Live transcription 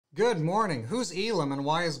Good morning. Who's Elam and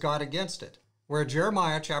why is God against it? We're at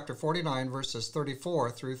Jeremiah chapter 49, verses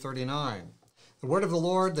 34 through 39. The word of the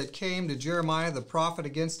Lord that came to Jeremiah the prophet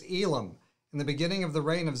against Elam in the beginning of the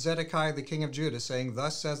reign of Zedekiah the king of Judah, saying,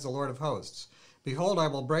 Thus says the Lord of hosts, Behold, I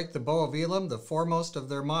will break the bow of Elam, the foremost of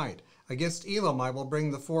their might. Against Elam I will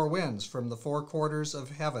bring the four winds from the four quarters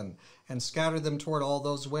of heaven, and scatter them toward all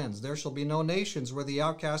those winds. There shall be no nations where the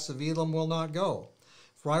outcasts of Elam will not go.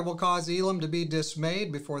 For I will cause Elam to be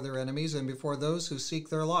dismayed before their enemies and before those who seek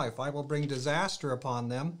their life. I will bring disaster upon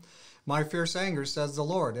them. My fierce anger, says the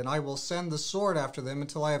Lord, and I will send the sword after them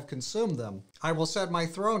until I have consumed them. I will set my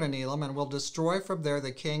throne in Elam and will destroy from there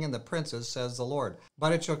the king and the princes, says the Lord.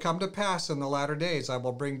 But it shall come to pass in the latter days I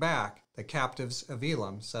will bring back the captives of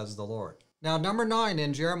Elam, says the Lord. Now, number 9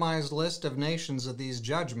 in Jeremiah's list of nations of these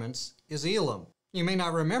judgments is Elam. You may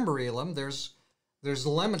not remember Elam. There's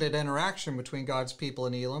limited interaction between God's people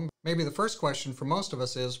and Elam. Maybe the first question for most of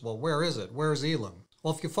us is, well, where is it? Where's Elam?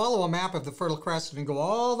 Well, if you follow a map of the Fertile Crescent and go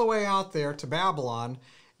all the way out there to Babylon,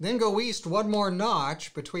 then go east one more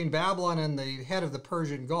notch between Babylon and the head of the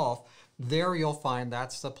Persian Gulf, there you'll find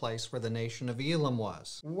that's the place where the nation of Elam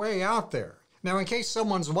was. Way out there. Now, in case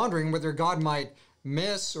someone's wondering whether God might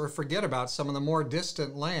miss or forget about some of the more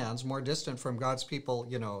distant lands, more distant from God's people,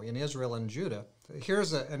 in Israel and Judah,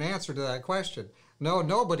 here's an answer to that question. No,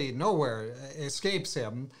 nobody, nowhere escapes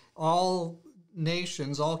him. All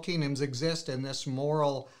nations, all kingdoms exist in this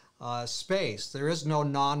moral space. There is no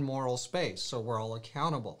non-moral space, so we're all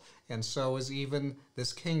accountable. And so is even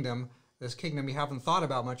this kingdom you haven't thought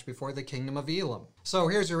about much before, the kingdom of Elam. So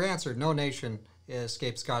here's your answer. No nation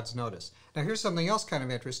escapes God's notice. Now here's something else kind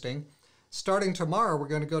of interesting. Starting tomorrow, we're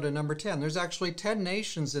going to go to number 10. There's actually 10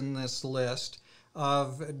 nations in this list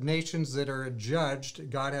of nations that are judged.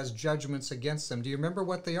 God has judgments against them. Do you remember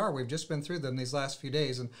what they are? We've just been through them these last few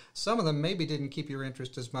days, and some of them maybe didn't keep your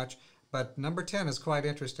interest as much, but number 10 is quite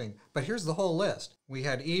interesting. But here's the whole list. We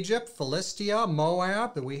had Egypt, Philistia,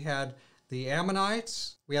 Moab, we had the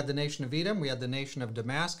Ammonites, we had the nation of Edom, we had the nation of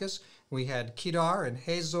Damascus, we had Kedar and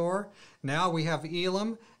Hazor. Now we have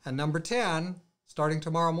Elam, and number 10, starting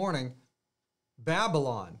tomorrow morning,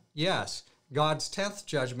 Babylon. Yes, God's 10th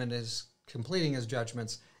judgment is completing his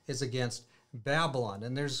judgments is against Babylon.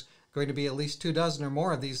 And there's going to be at least 24 or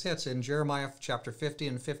more of these hits in Jeremiah chapter 50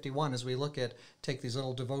 and 51 as we take these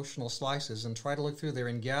little devotional slices and try to look through there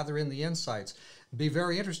and gather in the insights. It'd be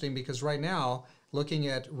very interesting because right now, looking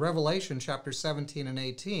at Revelation chapter 17 and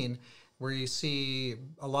 18, where you see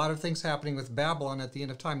a lot of things happening with Babylon at the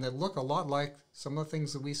end of time that look a lot like some of the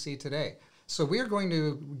things that we see today. So we are going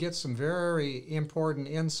to get some very important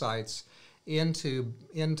insights into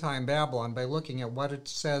end-time Babylon by looking at what it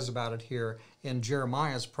says about it here in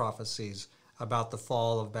Jeremiah's prophecies about the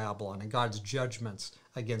fall of Babylon and God's judgments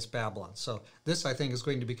against Babylon. So this, I think, is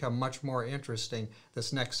going to become much more interesting,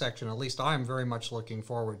 this next section. At least I'm very much looking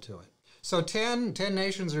forward to it. So 10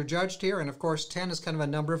 nations are judged here, and of course 10 is kind of a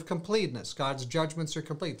number of completeness. God's judgments are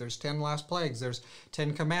complete. There's 10 last plagues. There's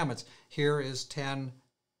 10 commandments. Here is 10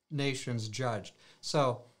 nations judged.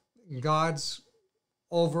 So God's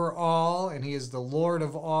over all, and he is the Lord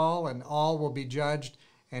of all, and all will be judged,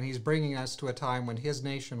 and he's bringing us to a time when his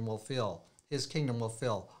nation will fill, his kingdom will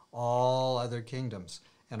fill all other kingdoms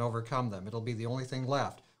and overcome them. It'll be the only thing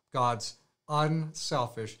left, God's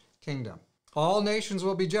unselfish kingdom. All nations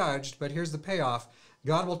will be judged, but here's the payoff.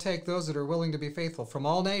 God will take those that are willing to be faithful from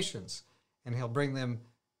all nations, and he'll bring them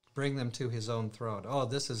to his own throne. Oh,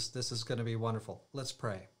 this is going to be wonderful. Let's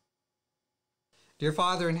pray. Dear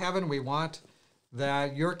Father in heaven, we want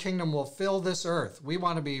that your kingdom will fill this earth. We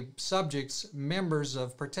want to be subjects, members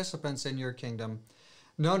of participants in your kingdom.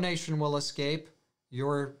 No nation will escape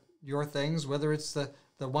your things, whether it's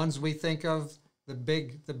the ones we think of, the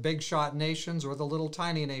big shot nations or the little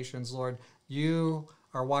tiny nations, Lord. You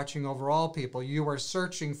are watching over all people. You are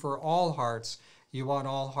searching for all hearts. You want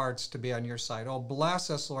all hearts to be on your side. Oh, bless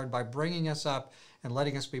us, Lord, by bringing us up and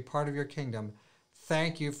letting us be part of your kingdom.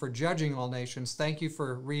 Thank you for judging all nations. Thank you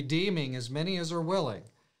for redeeming as many as are willing,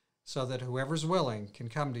 so that whoever's willing can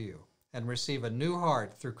come to you and receive a new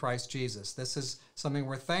heart through Christ Jesus. This is something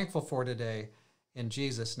we're thankful for today. In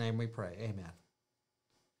Jesus' name we pray. Amen.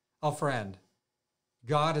 Oh, friend,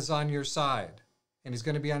 God is on your side, and he's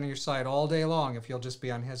going to be on your side all day long if you'll just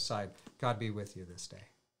be on his side. God be with you this day.